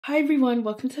Hi everyone,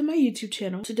 welcome to my YouTube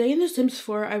channel. Today in The Sims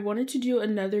 4, I wanted to do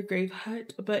another grave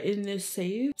hut, but in this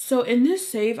save. So in this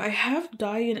save, I have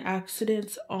die in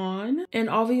accidents on, and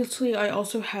obviously I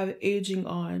also have aging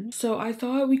on. So I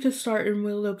thought we could start in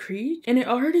Willow Creek, and it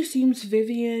already seems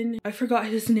Vivian, I forgot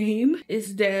his name,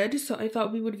 is dead, so I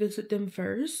thought we would visit them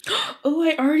first. Oh,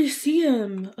 I already see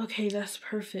him. Okay, that's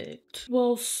perfect.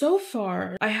 Well, so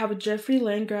far, I have Jeffrey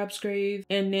Landgrab's grave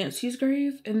and Nancy's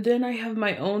grave, and then I have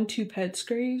my own two pets'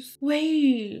 graves.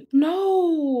 Wait,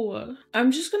 no.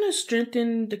 I'm just gonna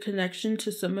strengthen the connection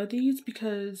to some of these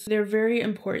because they're very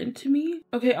important to me.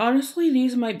 Okay, honestly,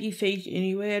 these might be fake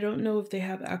anyway. I don't know if they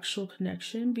have actual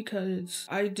connection because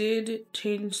I did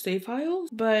change save files,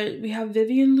 but we have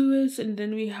Vivian Lewis and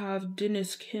then we have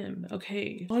Dennis Kim.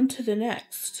 Okay, on to the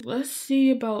next. Let's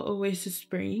see about Oasis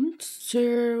Springs.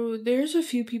 So there's a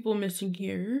few people missing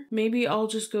here. Maybe I'll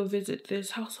just go visit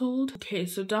this household. Okay,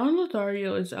 so Don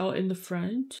Lothario is out in the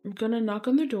front. I'm gonna knock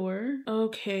on the door.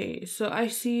 Okay, so I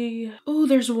see, oh,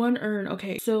 there's one urn.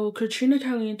 Okay, so Katrina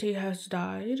Caliente has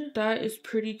died. That is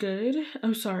pretty good.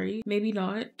 I'm sorry, maybe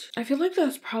not. I feel like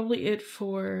that's probably it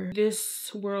for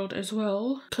this world as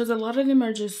well, because a lot of them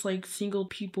are just like single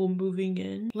people moving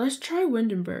in. Let's try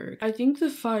Windenburg. I think the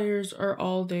fires are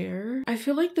all there. I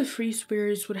feel like the free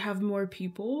spirits would have more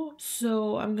people,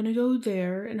 so I'm gonna go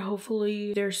there and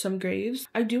hopefully there's some graves.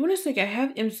 I do want to say I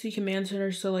have MC Command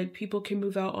Center, so like people can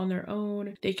move out on their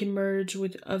own. They can merge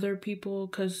with other people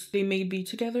because they may be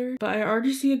together. But I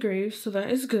already see a grave, so that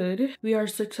is good. We are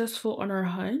successful on our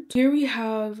hunt. Here we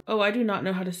have, oh, I do not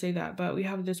know how to say that, but we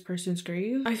have this person's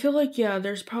grave. I feel like, yeah,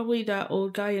 there's probably that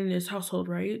old guy in this household,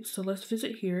 right? So let's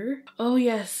visit here. Oh,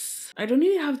 yes. I don't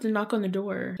even have to knock on the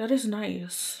door. That is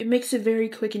nice. It makes it very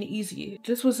quick and easy.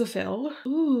 This was a fail.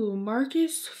 Ooh,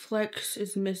 Marcus Flex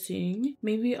is missing.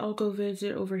 Maybe I'll go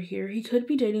visit over here. He could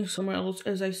be dating someone else,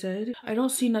 as I said. I don't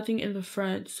see nothing in the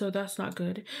front, so that's not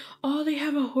good. Oh, they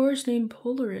have a horse named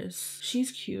Polaris.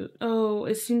 She's cute. Oh,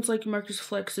 it seems like Marcus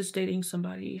Flex is dating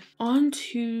somebody. On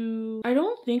to... I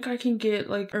don't think I can get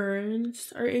like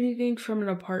urns or anything from an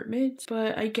apartment,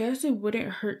 but I guess it wouldn't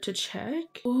hurt to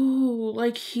check. Ooh,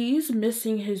 like he's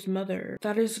missing his mother.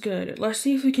 That is good. Let's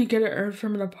see if we can get an urn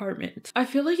from an apartment. I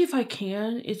feel like if I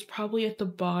can, it's probably at the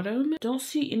bottom. Don't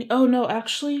see any... Oh no,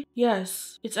 actually,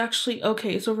 yes. It's actually...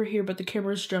 Okay, it's over here, but the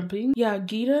camera's jumping. Yeah,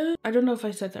 Gita. I don't know if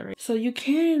I said that right. So you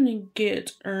can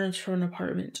get urns from an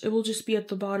apartment. It will just be at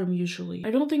the bottom usually. I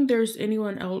don't think there's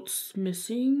anyone else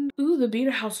missing. Ooh, the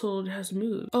Beta household has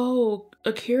moved. Oh,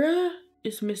 Akira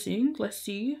is missing. Let's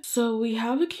see. So we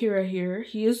have Akira here.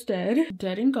 He is dead.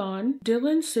 Dead and gone.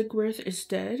 Dylan Sigworth is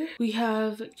dead. We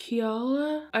have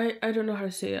Kiala. I don't know how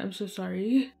to say it. I'm so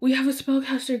sorry. We have a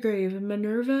spellcaster grave.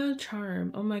 Minerva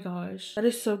Charm. Oh my gosh. That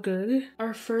is so good.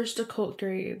 Our first occult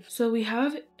grave. So we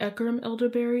have Ekram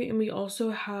Elderberry and we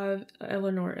also have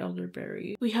Eleanor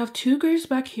Elderberry. We have two graves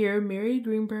back here. Mary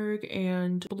Greenberg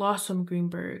and Blossom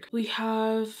Greenberg. We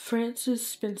have Francis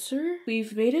Spencer.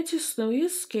 We've made it to Snowy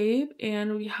Escape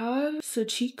and we have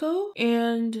Sachiko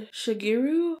and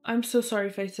Shigeru. I'm so sorry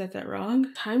if I said that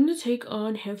wrong. Time to take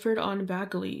on Hanford on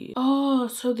Bagley. Oh,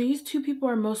 so these two people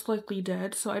are most likely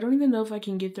dead, so I don't even know if I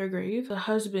can get their grave. The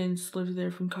husbands live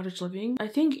there from Cottage Living. I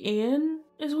think Anne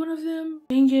is one of them.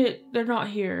 Dang it, they're not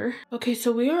here. Okay,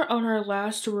 so we are on our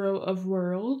last row of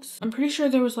worlds. I'm pretty sure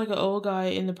there was like an old guy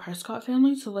in the Prescott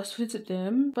family, so let's visit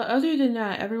them. But other than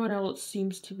that, everyone else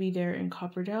seems to be there in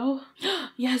Copperdale.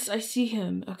 Yes, I see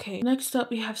him. Okay, next up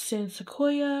we have San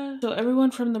Sequoia. So everyone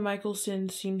from the Michelson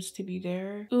seems to be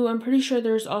there. Ooh, I'm pretty sure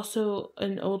there's also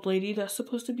an old lady that's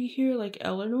supposed to be here, like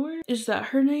Eleanor. Is that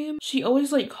her name? She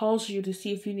always like calls you to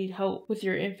see if you need help with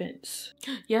your infants.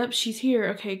 Yep, she's here.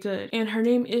 Okay, good. And her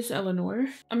name is Eleanor.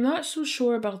 I'm not so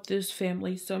sure about this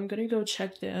family, so I'm gonna go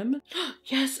check them.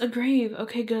 Yes, a grave.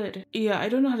 Okay, good. Yeah, I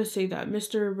don't know how to say that.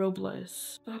 Mr.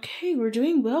 Robles. Okay, we're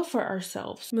doing well for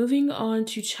ourselves. Moving on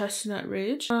to Chestnut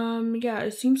Ridge. Yeah,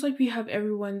 it seems like we have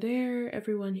everyone there,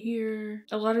 everyone here.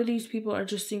 A lot of these people are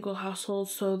just single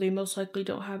households, so they most likely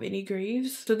don't have any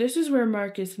graves. So this is where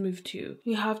Marcus moved to.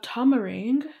 We have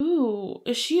Tamarang. Ooh,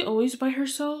 is she always by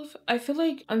herself? I feel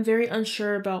like I'm very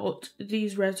unsure about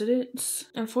these residents.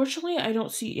 Unfortunately, I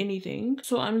don't see anything,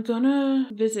 so I'm gonna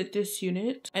visit this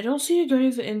unit. I don't see a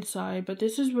grave inside, but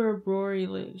this is where Rory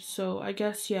lives, so I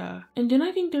guess, yeah. And then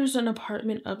I think there's an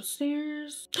apartment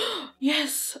upstairs.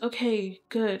 Yes, okay,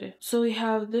 good. So we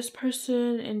have this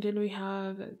person, and then we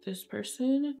have this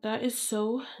person. That is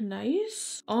so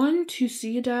nice. On to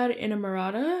Ciudad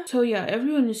Enamorada. So yeah,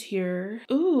 everyone is here.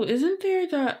 Ooh, isn't there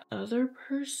that other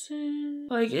person?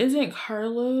 Like, isn't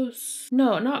Carlos?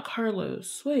 No, not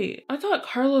Carlos. Wait, I thought thought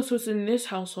Carlos was in this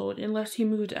household unless he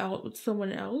moved out with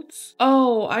someone else.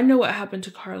 Oh, I know what happened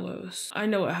to Carlos. I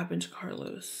know what happened to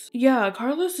Carlos. Yeah,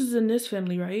 Carlos is in this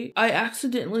family, right? I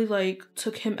accidentally like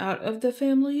took him out of the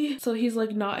family, so he's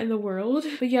like not in the world.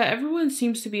 But yeah, everyone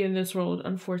seems to be in this world,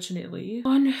 unfortunately.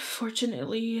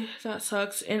 Unfortunately, that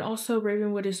sucks. And also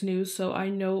Ravenwood is new, so I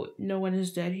know no one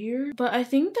is dead here. But I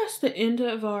think that's the end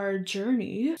of our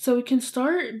journey. So we can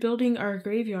start building our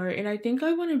graveyard, and I think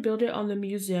I want to build it on the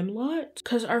museum lot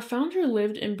because our founder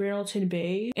lived in Brandleton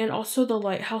Bay, and also the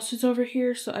lighthouse is over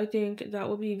here, so I think that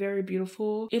will be very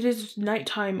beautiful. It is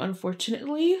nighttime,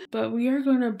 unfortunately, but we are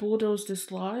going to bulldoze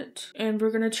this lot and we're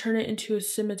going to turn it into a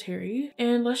cemetery.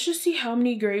 And let's just see how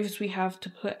many graves we have to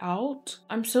put out.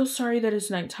 I'm so sorry that it's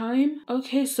nighttime.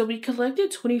 Okay, so we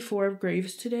collected 24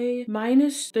 graves today,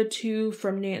 minus the 2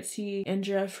 from Nancy and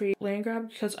Jeffrey Landgrab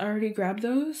because I already grabbed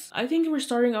those. I think we're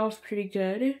starting off pretty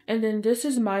good. And then this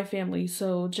is my family.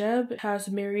 So Jeb has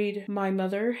married my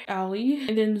mother, Allie,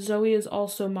 and then Zoe is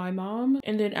also my mom.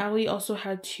 And then Allie also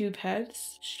had 2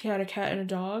 pets. She had a cat and a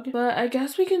dog. But I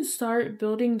guess we can start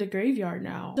building the graveyard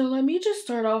now. So let me just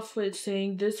start off with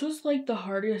saying this was like the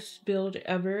hardest build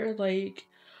ever. Like,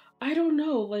 I don't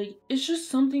know, like it's just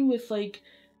something with like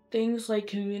things like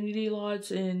community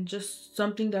lots and just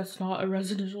something that's not a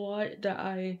residential lot that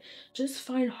I just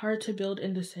find hard to build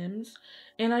in The Sims.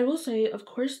 And I will say, of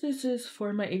course, this is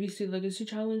for my ABC Legacy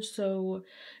Challenge, so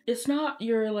it's not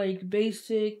your like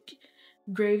basic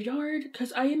graveyard,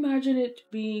 because I imagine it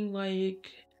being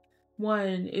like,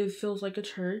 one, it feels like a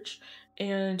church,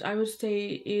 and I would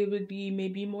say it would be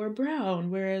maybe more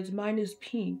brown, whereas mine is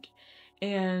pink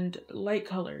and light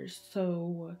colors.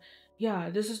 So yeah,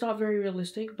 this is not very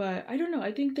realistic, but I don't know.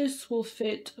 I think this will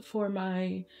fit for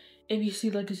my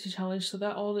ABC Legacy Challenge, so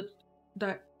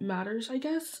that matters, I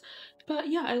guess. But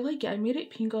yeah, I like it. I made it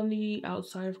pink on the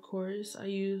outside, of course. I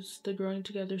used the growing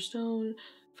together stone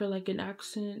for like an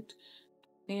accent.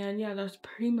 And yeah, that's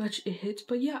pretty much it.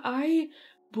 But yeah, I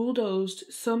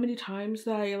bulldozed so many times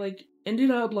that I like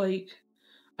ended up like,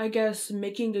 I guess,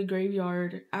 making a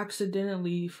graveyard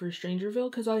accidentally for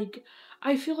Strangerville, because like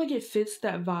I feel like it fits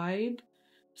that vibe.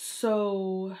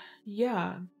 So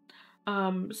yeah,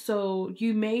 so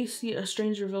you may see a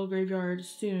Strangerville graveyard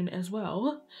soon as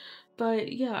well.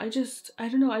 But yeah, I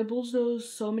don't know, I bulldozed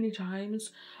so many times.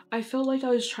 I felt like I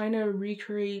was trying to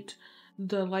recreate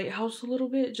the lighthouse a little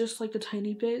bit, just like a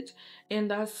tiny bit, and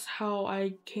that's how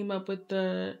I came up with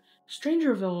the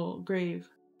Strangerville grave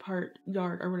part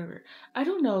yard or whatever. I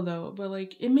don't know though, but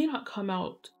like it may not come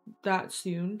out that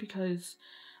soon because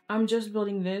I'm just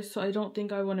building this, so I don't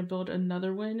think I want to build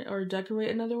another one or decorate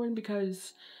another one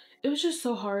because it was just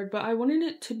so hard. But I wanted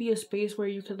it to be a space where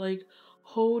you could like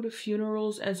hold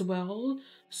funerals as well,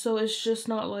 so it's just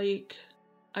not like,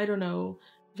 I don't know,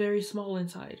 very small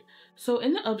inside. So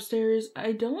in the upstairs,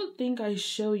 I don't think I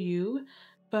show you,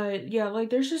 but yeah, like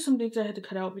there's just some things I had to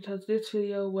cut out because this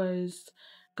video was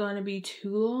gonna be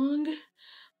too long.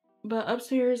 But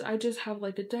upstairs, I just have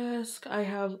like a desk. I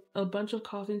have a bunch of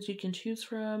coffins you can choose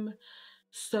from.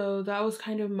 So that was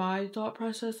kind of my thought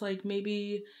process. Like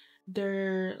maybe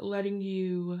they're letting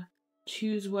you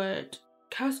choose what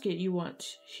casket you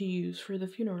want to use for the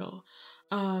funeral.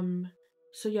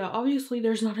 So yeah, obviously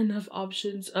there's not enough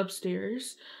options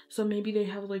upstairs. So maybe they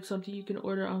have like something you can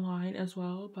order online as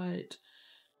well. But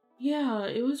yeah,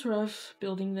 it was rough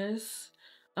building this.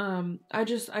 I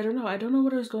don't know. I don't know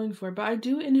what I was going for, but I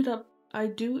do end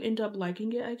up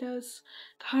liking it, I guess.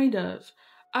 Kind of.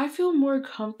 I feel more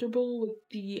comfortable with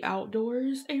the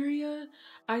outdoors area.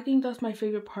 I think that's my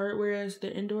favorite part, whereas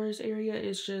the indoors area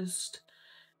is just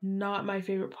not my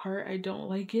favorite part. I don't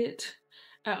like it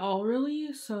at all,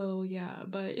 really. So yeah,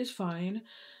 but it's fine.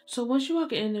 So once you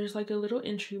walk in, there's like a little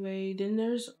entryway. Then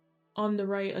there's on the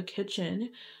right a kitchen.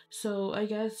 So I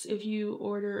guess if you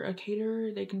order a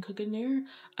caterer, they can cook in there.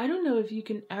 I don't know if you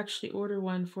can actually order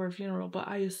one for a funeral, but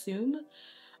I assume.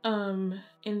 And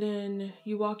then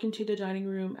you walk into the dining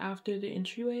room after the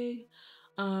entryway.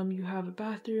 You have a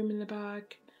bathroom in the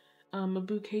back, a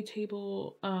bouquet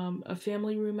table, a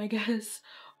family room, I guess,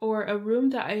 or a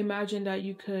room that I imagine that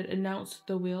you could announce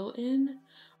the will in,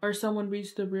 or someone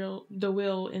reads the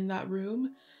will in that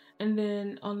room. And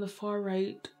then on the far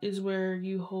right is where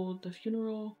you hold the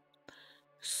funeral.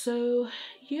 So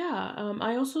yeah,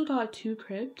 I also got 2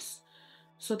 crypts,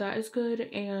 so that is good.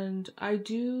 And I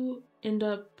do end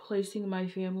up placing my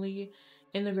family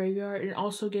in the graveyard and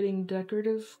also getting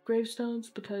decorative gravestones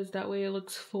because that way it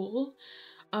looks full.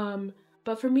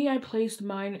 But for me, I placed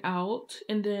mine out,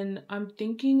 and then I'm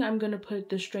thinking I'm gonna put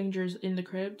the strangers in the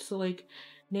crypt. So like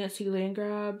Nancy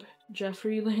Landgrab,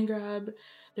 Jeffrey Landgrab,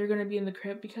 they're gonna be in the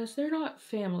crypt because they're not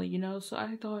family, you know? So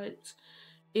I thought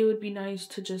it would be nice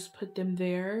to just put them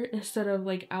there instead of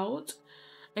like out.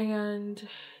 And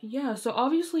yeah, so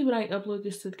obviously when I upload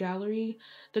this to the gallery,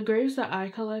 the graves that I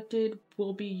collected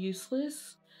will be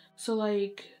useless. So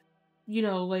like, you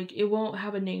know, like it won't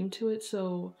have a name to it.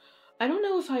 So I don't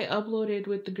know if I uploaded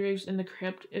with the graves in the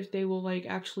crypt if they will like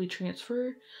actually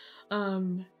transfer.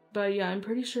 Um, but yeah, I'm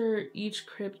pretty sure each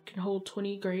crypt can hold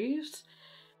 20 graves.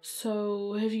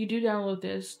 So if you do download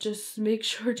this, just make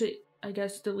sure to, I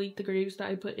guess, delete the graves that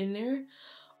I put in there.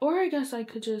 Or I guess I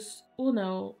could just, well,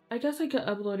 no, I guess I could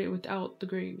upload it without the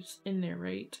graves in there,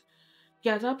 right?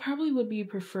 Yeah, that probably would be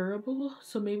preferable,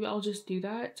 so maybe I'll just do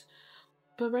that.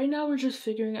 But right now we're just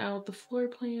figuring out the floor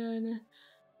plan.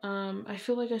 I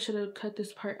feel like I should have cut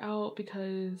this part out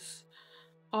because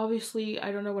obviously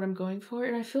I don't know what I'm going for,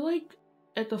 and I feel like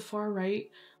at the far right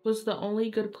was the only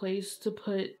good place to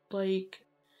put like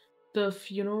the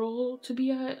funeral to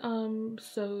be at.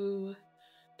 So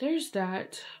there's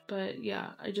that. But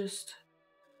yeah, I just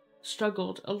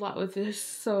struggled a lot with this,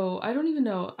 so I don't even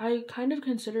know. I kind of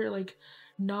consider like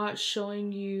not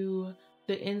showing you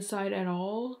the inside at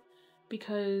all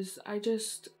because I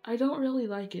don't really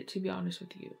like it, to be honest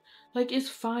with you. Like it's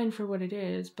fine for what it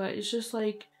is, but it's just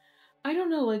like I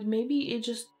don't know, like maybe it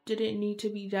just didn't need to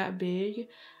be that big.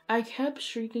 I kept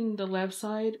shrinking the left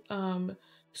side,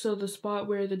 so the spot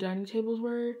where the dining tables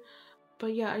were,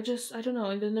 but yeah, I don't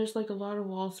know. And then there's like a lot of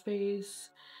wall space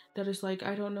that is like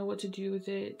I don't know what to do with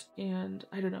it, and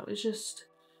I don't know. It's just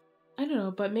I don't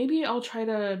know, but maybe I'll try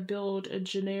to build a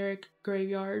generic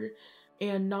graveyard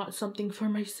and not something for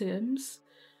my Sims.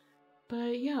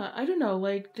 But yeah, I don't know,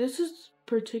 like this is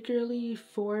particularly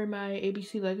for my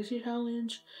ABC Legacy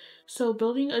challenge. So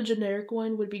building a generic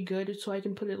one would be good so I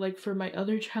can put it like for my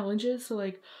other challenges. So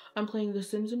like I'm playing the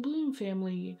Sims and Bloom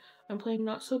family. I'm playing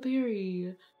Not So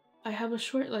Berry. I have a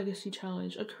short legacy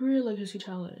challenge, a career legacy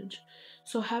challenge.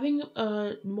 So having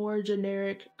a more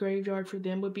generic graveyard for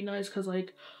them would be nice because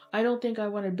like I don't think I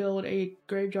want to build a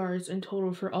graveyards in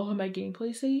total for all of my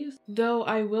gameplay saves. Though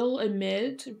I will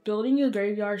admit, building a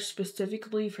graveyard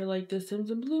specifically for like the Sims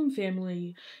and Bloom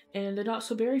family and the Not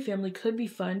So Berry family could be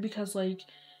fun because like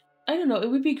I don't know, it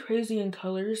would be crazy in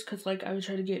colors because like I would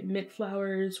try to get mint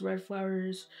flowers, red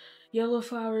flowers, yellow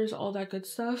flowers, all that good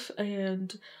stuff,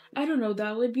 and I don't know,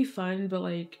 that would be fun, but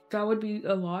like that would be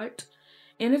a lot.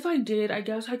 And if I did, I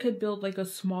guess I could build like a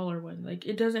smaller one. Like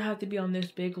it doesn't have to be on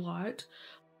this big lot.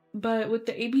 But with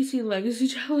the ABC Legacy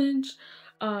Challenge,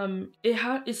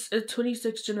 it's a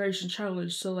 26 generation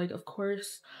challenge, so like of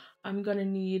course I'm gonna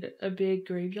need a big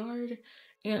graveyard.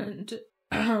 And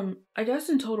I guess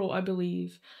in total I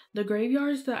believe the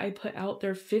graveyards that I put out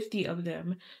there 50 of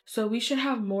them. So we should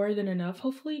have more than enough,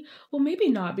 hopefully. Well, maybe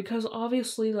not, because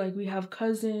obviously like we have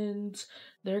cousins,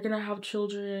 they're gonna have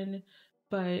children,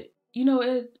 but you know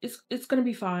it's gonna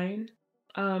be fine.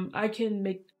 I can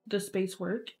make the space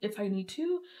work if I need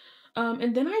to.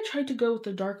 And then I tried to go with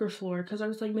the darker floor because I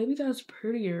was like, maybe that's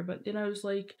prettier. But then I was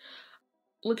like,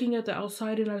 looking at the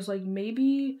outside and I was like,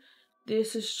 maybe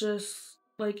this is just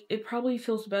like, it probably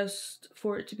feels best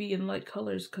for it to be in light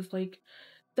colors because like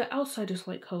the outside is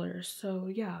light colors. So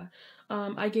yeah,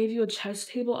 I gave you a chess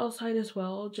table outside as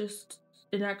well, just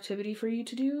an activity for you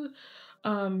to do.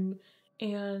 Um,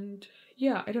 and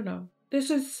yeah, I don't know. This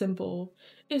is simple.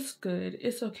 It's good.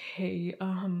 It's okay.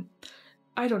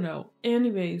 I don't know.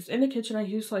 Anyways, in the kitchen I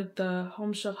use like the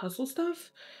Home Chef Hustle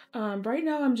stuff. Right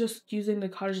now I'm just using the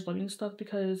cottage living stuff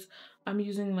because I'm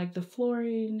using like the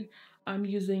flooring. I'm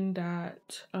using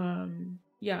that.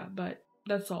 Yeah, but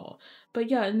that's all. But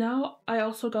yeah, now I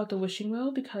also got the wishing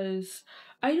well because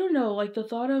I don't know, like the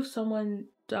thought of someone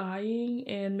dying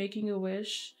and making a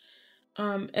wish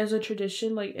as a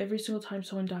tradition, like every single time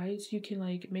someone dies you can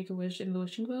like make a wish in the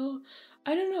wishing well.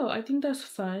 I don't know, I think that's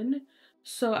fun,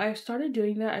 so I started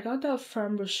doing that. I got that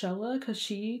from Rochella because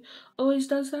she always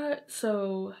does that,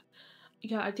 so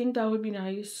yeah, I think that would be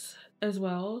nice as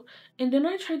well. And then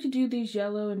I tried to do these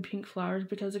yellow and pink flowers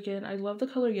because again I love the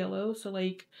color yellow, so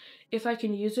like if I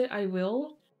can use it I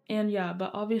will. And yeah,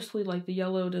 but obviously like the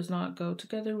yellow does not go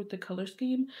together with the color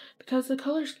scheme because the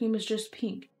color scheme is just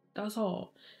pink, that's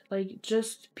all, like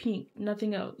just pink,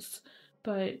 nothing else.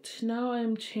 But now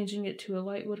I'm changing it to a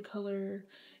light wood color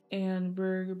and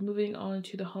we're moving on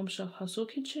to the Home Chef Hustle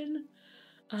kitchen.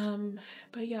 um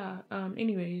but yeah,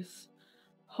 anyways,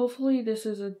 hopefully this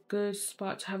is a good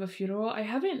spot to have a funeral. I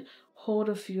haven't hold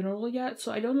a funeral yet,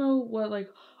 so I don't know what like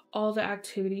all the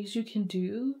activities you can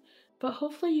do, but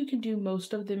hopefully you can do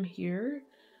most of them here.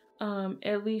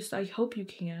 At least I hope you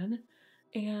can.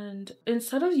 And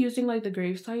instead of using like the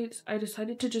grave sites, I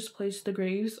decided to just place the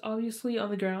graves obviously on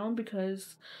the ground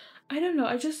because I don't know,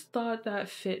 I just thought that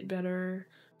fit better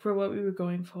for what we were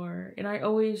going for. And I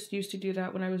always used to do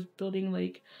that when I was building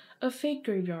like a fake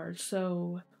graveyard.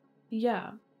 So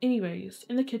yeah. Anyways,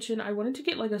 in the kitchen, I wanted to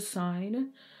get like a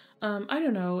sign. I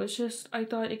don't know, it's just I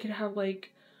thought it could have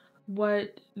like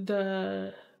what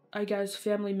the I guess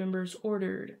family members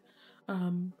ordered.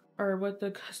 Or what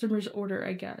the customers order,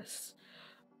 I guess.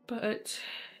 But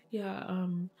yeah,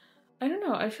 I don't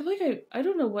know. I feel like I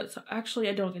don't know what's actually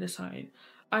I don't get a sign.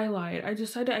 I lied. I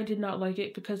decided I did not like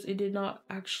it because it did not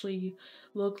actually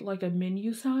look like a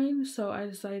menu sign, so I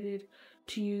decided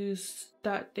to use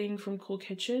that thing from Cool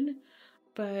Kitchen.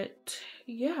 But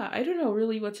yeah, I don't know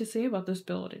really what to say about this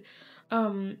build.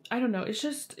 I don't know.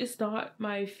 It's not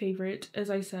my favorite as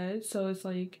I said, so it's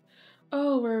like,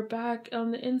 oh, we're back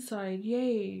on the inside.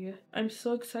 Yay. I'm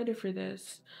so excited for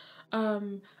this.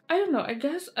 I don't know. I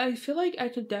guess I feel like I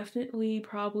could definitely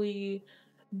probably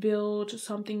build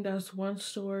something that's one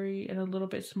story and a little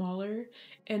bit smaller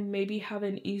and maybe have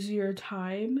an easier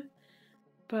time.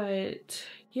 But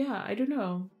yeah, I don't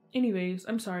know. Anyways,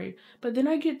 I'm sorry. But then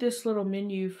I get this little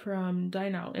menu from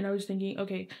Dine Out and I was thinking,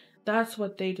 okay, that's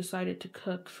what they decided to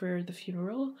cook for the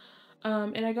funeral.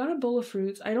 And I got a bowl of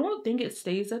fruits. I don't think it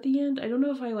stays at the end. I don't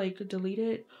know if I like delete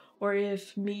it or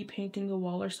if me painting a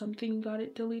wall or something got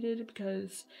it deleted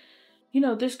because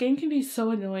this game can be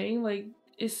so annoying. Like,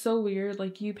 it's so weird.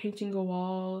 Like, you painting a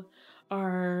wall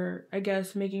or, I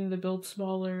guess, making the build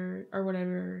smaller or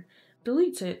whatever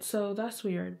deletes it. So that's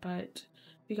weird. But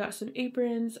we got some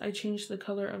aprons. I changed the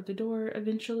color of the door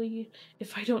eventually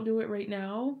if I don't do it right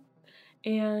now.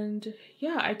 And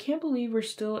yeah, I can't believe we're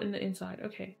still in the inside.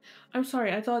 Okay, I'm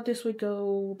sorry. I thought this would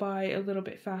go by a little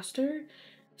bit faster.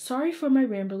 Sorry for my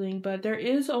rambling, but there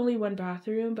is only one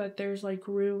bathroom, but there's like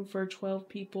room for 12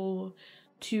 people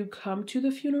to come to the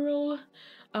funeral.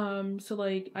 So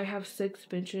like I have 6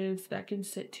 benches that can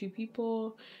sit 2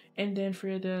 people, and then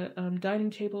for the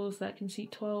dining tables that can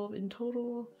seat 12 in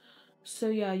total. So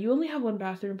yeah, you only have one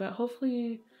bathroom, but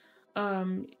hopefully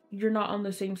you're not on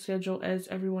the same schedule as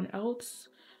everyone else.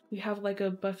 We have like a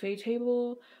buffet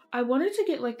table. I wanted to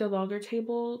get like the longer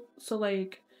table so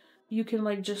like you can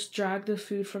like just drag the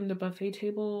food from the buffet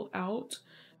table out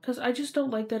because I just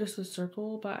don't like that it's a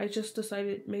circle, but I just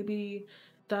decided maybe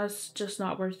that's just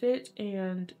not worth it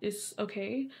and it's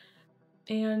okay.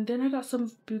 And then I got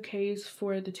some bouquets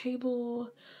for the table.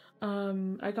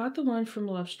 I got the one from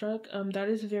Lovestruck. That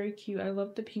is very cute. I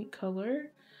love the pink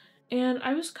color. And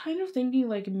I was kind of thinking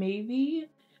like maybe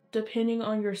depending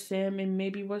on your sim and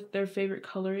maybe what their favorite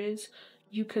color is,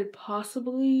 you could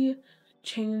possibly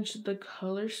change the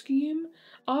color scheme.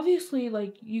 Obviously,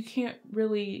 like you can't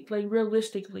really like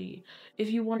realistically, if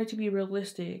you wanted to be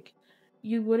realistic,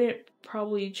 you wouldn't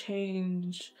probably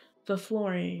change the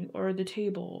flooring or the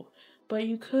table, but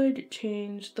you could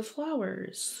change the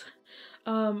flowers.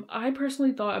 I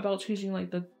personally thought about changing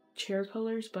like the chair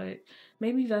colors, but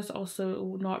maybe that's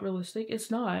also not realistic.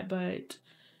 It's not, but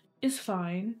it's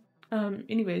fine.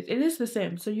 Anyways, it is The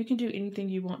Sims, so you can do anything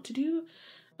you want to do.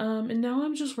 And now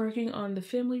I'm just working on the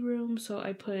family room, so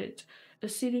I put a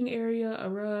seating area, a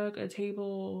rug, a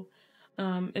table,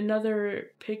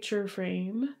 another picture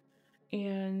frame,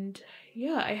 and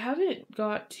yeah, I haven't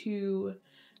got to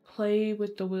play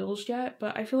with the wheels yet,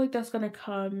 but I feel like that's gonna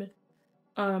come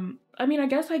I mean, I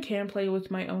guess I can play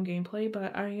with my own gameplay,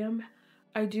 but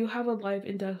I do have a live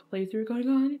in-depth playthrough going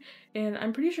on, and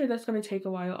I'm pretty sure that's going to take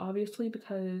a while, obviously,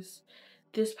 because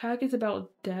this pack is about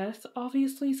death,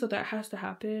 obviously, so that has to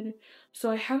happen.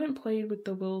 So I haven't played with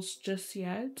the wheels just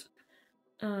yet,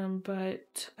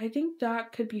 but I think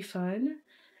that could be fun.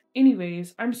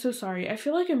 Anyways, I'm so sorry. I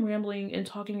feel like I'm rambling and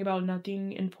talking about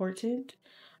nothing important.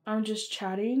 I'm just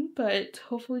chatting, but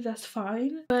hopefully that's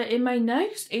fine. But in my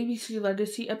next ABC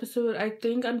Legacy episode, I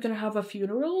think I'm gonna have a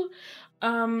funeral.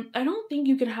 I don't think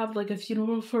you can have like a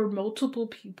funeral for multiple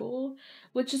people,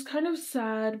 which is kind of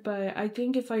sad, but I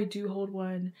think if I do hold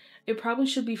one, it probably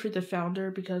should be for the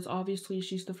founder because obviously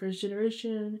she's the first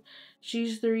generation.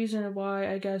 She's the reason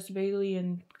why I guess Bailey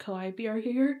and Calliope are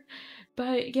here.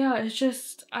 But yeah, it's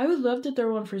just, I would love to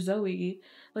throw one for Zoe.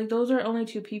 Like, those are only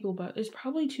 2 people, but it's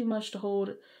probably too much to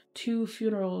hold 2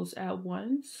 funerals at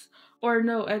once. Or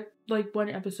no, at like 1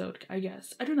 episode, I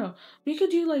guess. I don't know. We could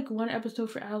do like 1 episode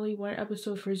for Allie, 1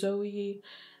 episode for Zoe.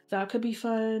 That could be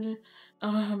fun.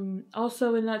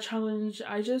 Also in that challenge,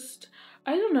 I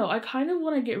don't know. I kind of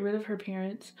want to get rid of her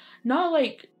parents. Not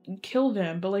like kill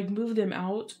them, but like move them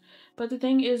out. But the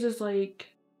thing is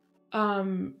like,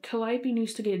 Calliope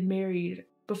needs to get married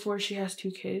before she has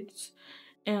 2 kids.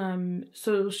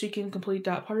 so she can complete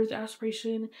that part of the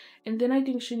aspiration. And then I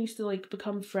think she needs to like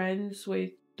become friends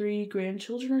with 3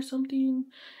 grandchildren or something.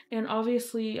 And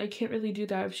obviously I can't really do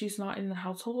that if she's not in the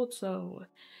household, so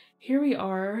here we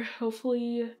are.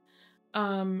 Hopefully,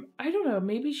 I don't know,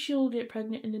 maybe she'll get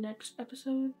pregnant in the next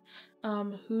episode.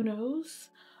 Who knows?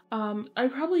 I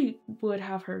probably would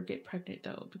have her get pregnant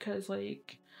though, because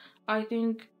like I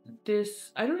think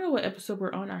I don't know what episode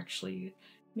we're on actually.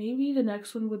 Maybe the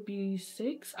next one would be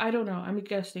 6. I don't know. I'm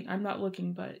guessing. I'm not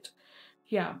looking, but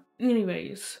yeah.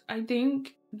 Anyways, I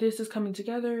think this is coming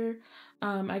together.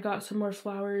 I got some more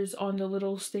flowers on the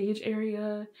little stage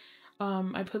area.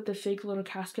 I put the fake little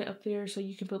casket up there so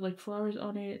you can put like flowers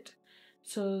on it.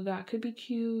 So that could be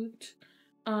cute.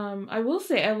 I will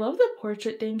say I love the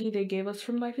portrait thingy they gave us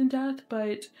from Life and Death,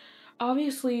 but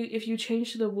obviously if you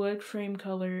change the wood frame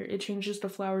color, it changes the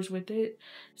flowers with it.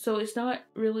 So it's not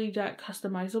really that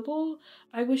customizable.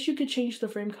 I wish you could change the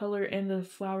frame color and the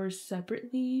flowers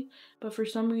separately, but for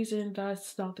some reason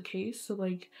that's not the case. So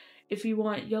like if you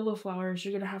want yellow flowers,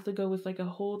 you're gonna have to go with like a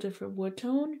whole different wood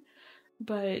tone.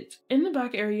 But in the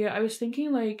back area, I was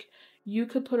thinking like you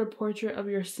could put a portrait of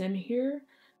your sim here,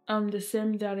 the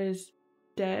sim that is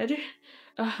dead,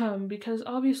 because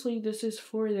obviously this is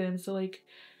for them. So like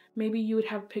maybe you would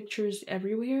have pictures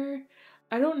everywhere.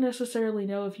 I don't necessarily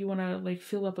know if you want to like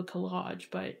fill up a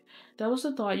collage, but that was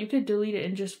the thought. You could delete it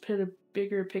and just put a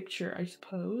bigger picture, I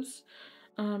suppose.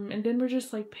 And then we're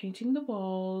just like painting the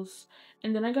walls,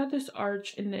 and then I got this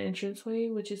arch in the entranceway,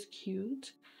 which is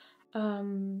cute.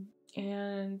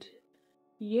 And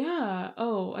yeah.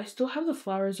 Oh, I still have the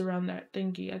flowers around that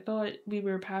thingy. I thought we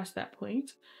were past that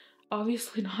point.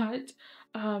 Obviously not.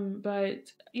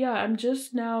 But yeah, I'm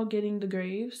just now getting the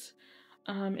graves,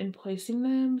 and placing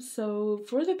them. So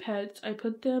for the pets, I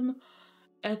put them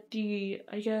at the,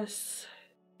 I guess,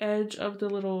 edge of the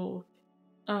little,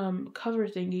 cover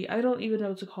thingy. I don't even know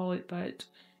what to call it, but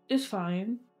it's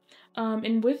fine.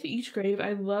 And with each grave,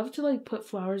 I love to like put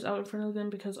flowers out in front of them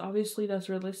because obviously that's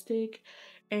realistic.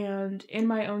 And in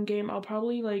my own game, I'll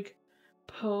probably like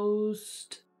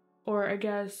post, or I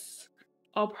guess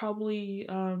I'll probably,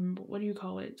 what do you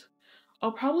call it?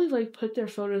 I'll probably like put their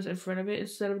photos in front of it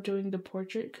instead of doing the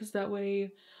portrait, because that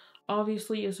way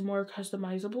obviously is more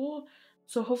customizable.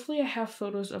 So hopefully I have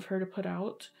photos of her to put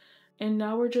out. And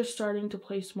now we're just starting to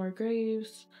place more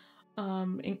graves,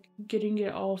 and getting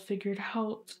it all figured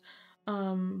out.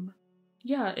 Um,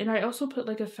 yeah, and I also put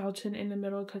like a fountain in the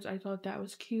middle because I thought that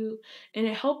was cute. And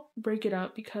it helped break it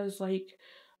up because like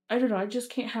I don't know, I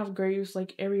just can't have graves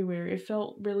like everywhere. It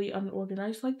felt really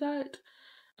unorganized like that.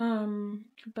 Um,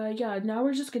 but yeah, now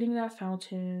we're just getting that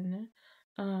fountain.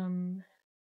 Um,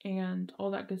 and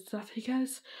all that good stuff, I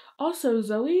guess. Also,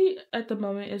 Zoe at the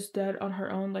moment is dead on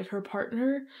her own. Like her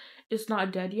partner is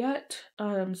not dead yet.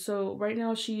 So right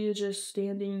now she is just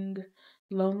standing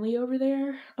lonely over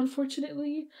there,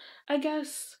 unfortunately, I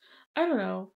guess. I don't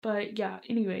know. But yeah,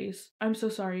 anyways, I'm so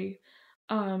sorry.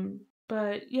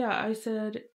 But yeah, I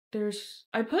said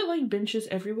I put like benches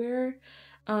everywhere.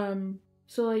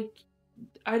 So like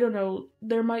I don't know,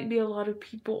 there might be a lot of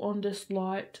people on this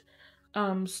lot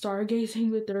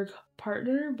stargazing with their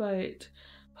partner, but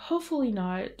hopefully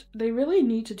not. They really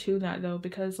need to tune that though,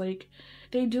 because like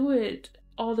they do it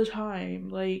all the time.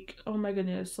 Like, oh my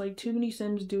goodness, like too many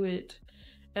Sims do it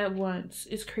at once.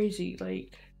 It's crazy.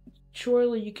 Like,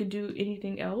 surely you could do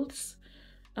anything else.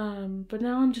 But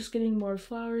now I'm just getting more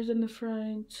flowers in the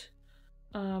front,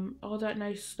 all that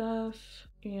nice stuff,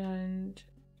 and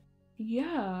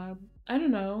yeah, I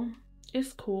don't know.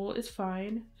 It's cool. It's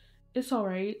fine. It's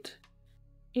alright.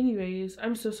 Anyways,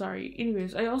 I'm so sorry.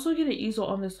 Anyways, I also get an easel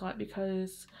on this lot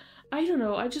because I don't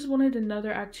know, I just wanted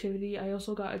another activity. I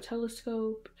also got a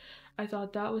telescope. I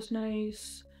thought that was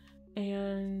nice.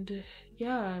 And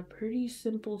yeah, pretty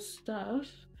simple stuff.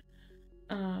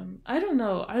 I don't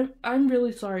know. I'm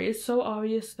really sorry. It's so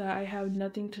obvious that I have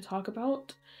nothing to talk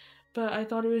about, but I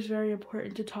thought it was very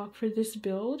important to talk for this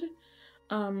build.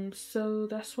 So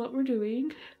that's what we're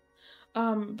doing.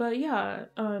 But yeah,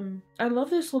 I love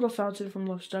this little fountain from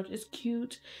Love Struck. It's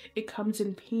cute. It comes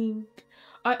in pink.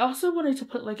 I also wanted to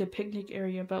put like a picnic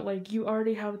area, but like you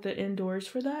already have the indoors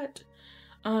for that.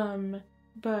 Um,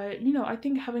 but you know, I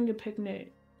think having a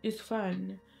picnic is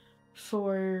fun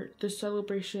for the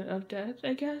celebration of death,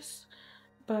 I guess.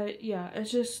 But yeah,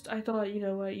 it's just, I thought, you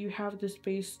know what, you have the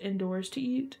space indoors to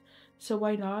eat, so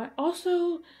why not?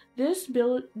 Also, this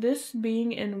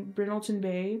being in Brindleton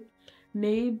Bay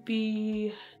may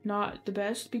be not the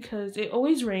best because it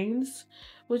always rains,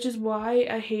 which is why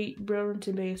I hate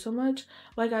Brindleton Bay so much.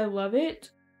 Like, I love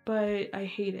it, but I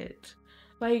hate it.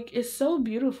 Like, it's so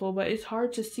beautiful, but it's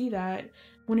hard to see that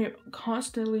when it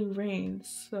constantly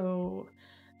rains. So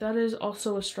that is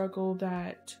also a struggle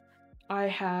that I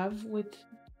have with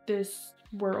this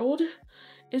world.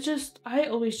 It's just, I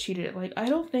always cheat it. Like, I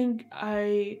don't think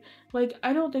I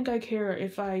care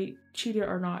if I cheat it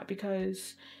or not,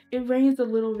 because it rains a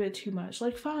little bit too much.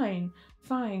 Like, fine,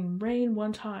 rain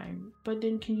one time, but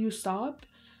then can you stop?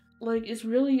 Like, it's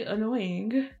really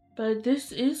annoying. But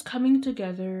this is coming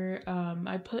together.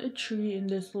 I put a tree in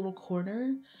this little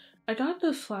corner. I got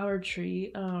the flower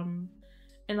tree, and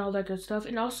all that good stuff.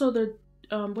 And also the,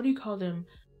 what do you call them?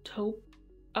 Taupe.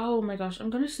 Oh my gosh, I'm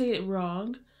gonna say it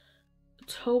wrong.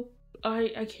 Taupe.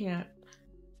 I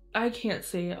can't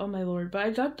say it. Oh my lord. But I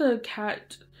got the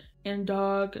cat and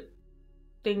dog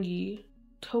thingy.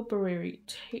 Topiary.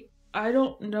 I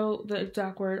don't know the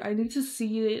exact word. I need to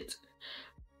see it.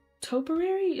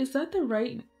 Topiary? Is that the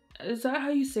right? Is that how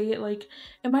you say it? Like,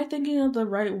 am I thinking of the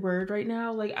right word right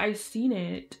now? Like, I've seen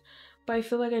it, but I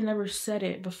feel like I never said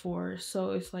it before.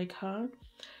 So it's like, huh?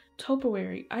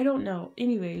 Topiary. I don't know.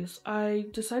 Anyways, I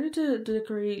decided to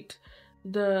decorate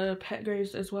the pet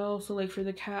graves as well. So like for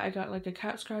the cat, I got like a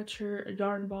cat scratcher, a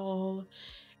yarn ball,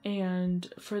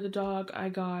 and for the dog, I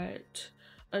got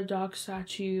a dog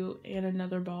statue and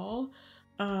another ball.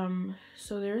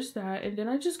 So there's that. And then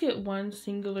I just get one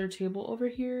singular table over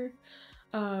here.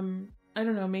 I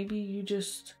don't know, maybe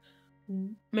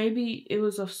it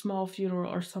was a small funeral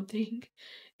or something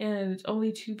and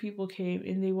only 2 people came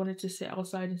and they wanted to sit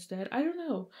outside instead. I don't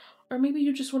know. Or maybe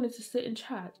you just wanted to sit and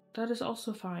chat. That is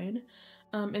also fine.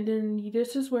 And then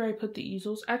this is where I put the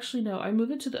easels. Actually, no, I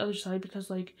moved it to the other side because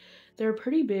like they're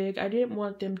pretty big. I didn't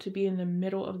want them to be in the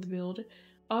middle of the build.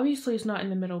 Obviously it's not in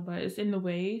the middle, but it's in the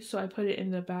way, so I put it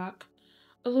in the back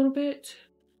a little bit.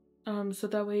 So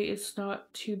that way it's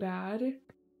not too bad.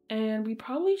 And we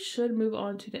probably should move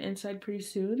on to the inside pretty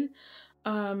soon.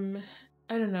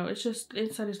 I don't know, it's just the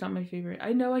inside is not my favorite.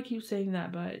 I know I keep saying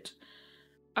that, but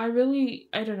I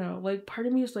don't know, like part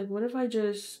of me is like, what if I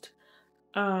just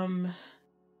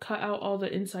cut out all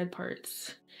the inside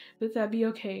parts? Would that be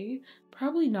okay?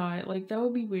 Probably not, like that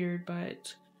would be weird.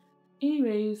 But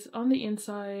anyways, on the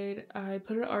inside I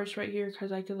put an arch right here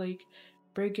because I could like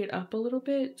break it up a little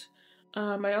bit.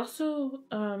 I also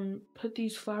put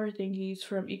these flower thingies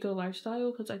from Eco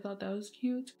Lifestyle because I thought that was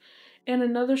cute. And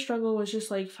another struggle was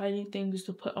just like finding things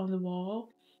to put on the wall.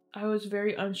 I was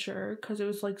very unsure because it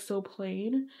was like so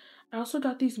plain. I also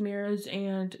got these mirrors,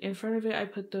 and in front of it I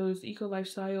put those Eco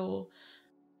Lifestyle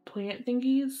plant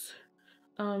thingies.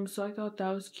 So I thought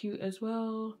that was cute as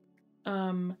well.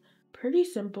 Pretty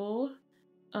simple.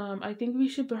 I think we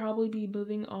should probably be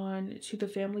moving on to the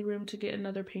family room to get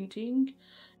another painting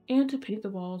and to paint the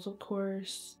walls, of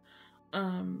course.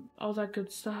 All that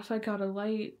good stuff. I got a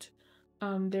light.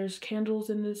 There's candles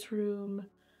in this room,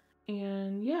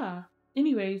 and yeah.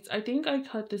 Anyways, I think I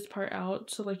cut this part out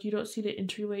so like you don't see the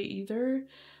entryway either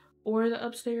or the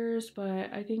upstairs,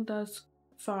 but I think that's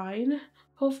fine,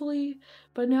 hopefully.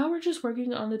 But now we're just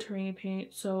working on the terrain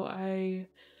paint. So I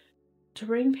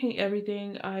terrain paint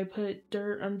everything. I put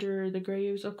dirt under the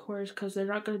graves, of course, because they're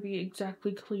not going to be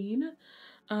exactly clean.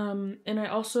 And I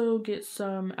also get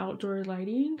some outdoor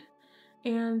lighting.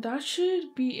 And that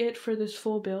should be it for this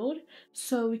full build.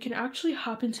 So we can actually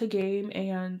hop into game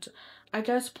and I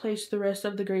guess place the rest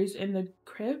of the graves in the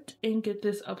crypt and get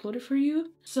this uploaded for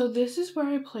you. So this is where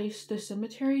I placed the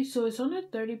cemetery. So it's on a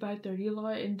 30 by 30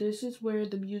 lot, and this is where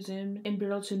the museum in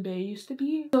Brittleton Bay used to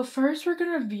be. So first we're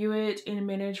gonna view it in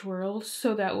Manage World,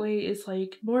 so that way it's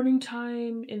like morning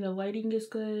time and the lighting is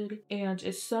good and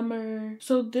it's summer.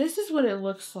 So this is what it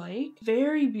looks like.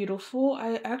 Very beautiful.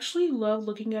 I actually love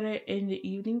looking at it in the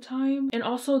evening time. And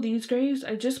also these graves,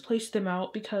 I just placed them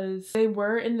out because they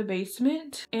were in the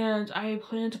basement and I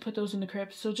plan to put those in the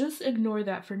crypt, so just ignore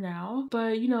that for now.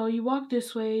 But you know, you walk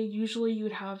this way, usually you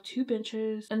would have 2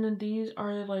 benches, and then these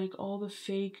are like all the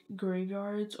fake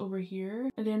graveyards over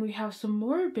here, and then we have some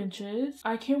more benches.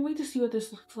 I can't wait to see what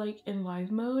this looks like in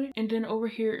live mode. And then over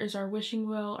here is our wishing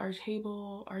well, our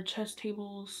table, our chess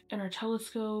tables, and our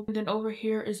telescope. And then over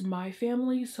here is my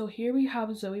family. So here we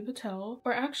have Zoe Patel,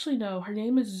 or actually no, her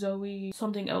name is Zoe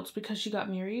something else because she got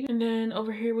married. And then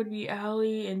over here would be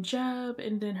Allie and Jeb,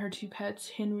 and then her 2 pets,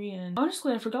 Henry, and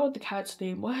honestly I forgot what the cat's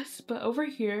name was. But over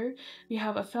here we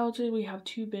have a fountain, we have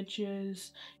 2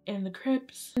 benches, and the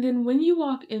crypts. And then when you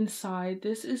walk inside,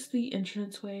 this is the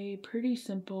entranceway, pretty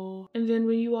simple. And then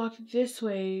when you walk this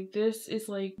way, this is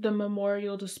like the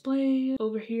memorial display.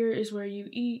 Over here is where you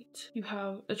eat. You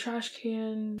have a trash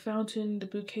can, fountain, the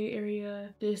bouquet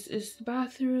area. This is the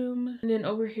bathroom. And then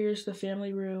over here is the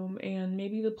family room and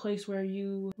maybe the place where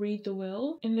you read the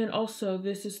will. And then also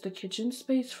this is the kitchen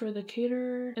space for the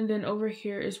caterer. And then over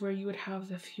here is where you would have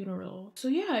the funeral. So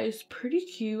yeah, it's pretty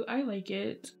cute. I like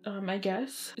it. I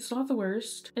guess it's not the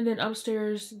worst. And then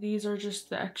upstairs, these are just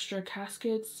the extra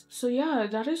caskets. So yeah,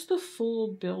 that is the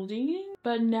full building.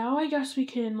 But now I guess we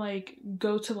can like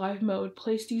go to live mode,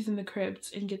 place these in the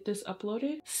crypts and get this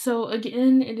uploaded. So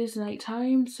again, it is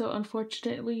nighttime, so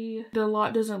unfortunately the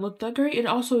lot doesn't look that great. It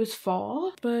also is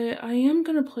fall, but I am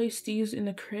gonna place these in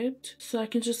the crypt so I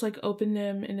can just like open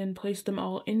them and then place them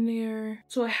all in there.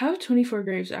 So I have 24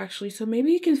 graves actually, so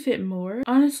maybe it can fit more.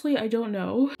 Honestly, I don't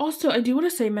know. Also, I do want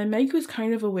to say my mic was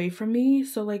kind of away from me,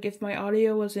 so like if my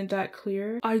audio wasn't that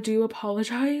clear, I do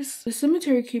apologize. The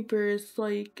cemetery keeper is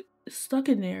like stuck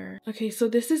in there. Okay, so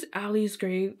this is Allie's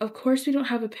grave. Of course we don't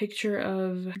have a picture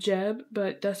of Jeb,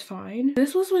 but that's fine.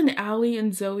 This was when Allie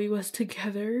and Zoe was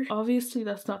together. Obviously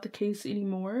that's not the case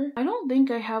anymore. I don't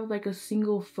think I have like a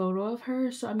single photo of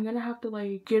her, so I'm gonna have to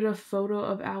like get a photo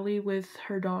of Allie with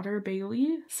her daughter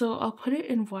Bailey. So I'll put it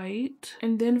in white.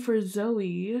 And then for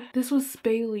Zoe, this was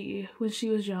Bailey when she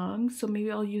was young, so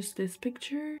maybe I'll use this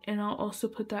picture and I'll also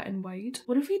put that in white.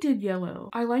 What if we did yellow?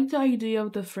 I like the idea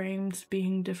of the frames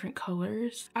being different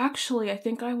colors. Actually, I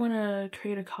think I want to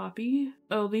create a copy.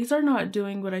 Oh, these are not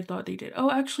doing what I thought they did.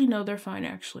 Oh, actually, no, they're fine,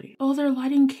 actually. Oh, they're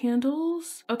lighting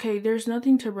candles? Okay, there's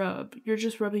nothing to rub. You're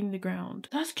just rubbing the ground.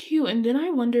 That's cute. And then I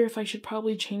wonder if I should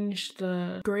probably change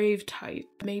the grave type.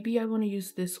 Maybe I want to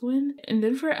use this one. And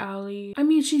then for Allie, I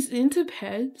mean, she's into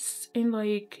pets and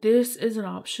like this is an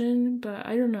option, but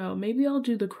I don't know. Maybe I'll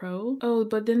do the crow. Oh,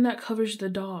 but then that covers the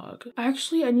dog.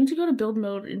 Actually, I need to go to build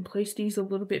mode and place these a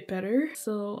little bit better.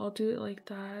 So I'll do it like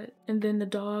that. And then the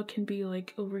dog can be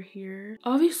like over here.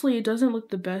 Obviously, it doesn't look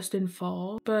the best in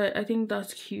fall, but I think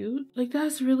that's cute. Like,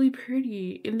 that's really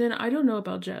pretty. And then I don't know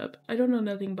about Jeb. I don't know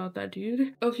nothing about that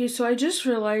dude. Okay, so I just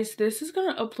realized this is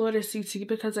gonna upload a CC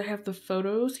because I have the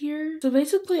photos here. So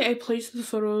basically, I placed the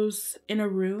photos in a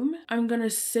room. I'm gonna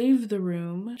save the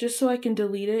room just so I can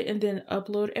delete it and then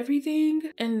upload everything.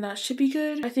 And that should be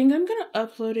good. I think I'm gonna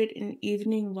upload it in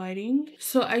evening lighting.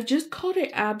 So I just called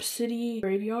it Ab City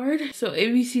Graveyard. So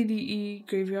ABCDE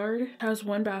Graveyard has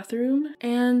one bathroom.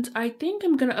 And I think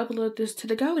I'm gonna upload this to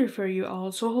the gallery for you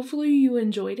all, so hopefully you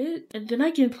enjoyed it and then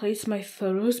I can place my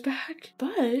photos back.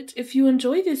 But if you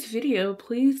enjoyed this video,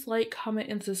 please like, comment,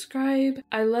 and subscribe.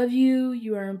 I love you,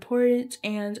 you are important,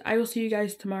 and I will see you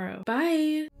guys tomorrow.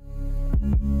 Bye!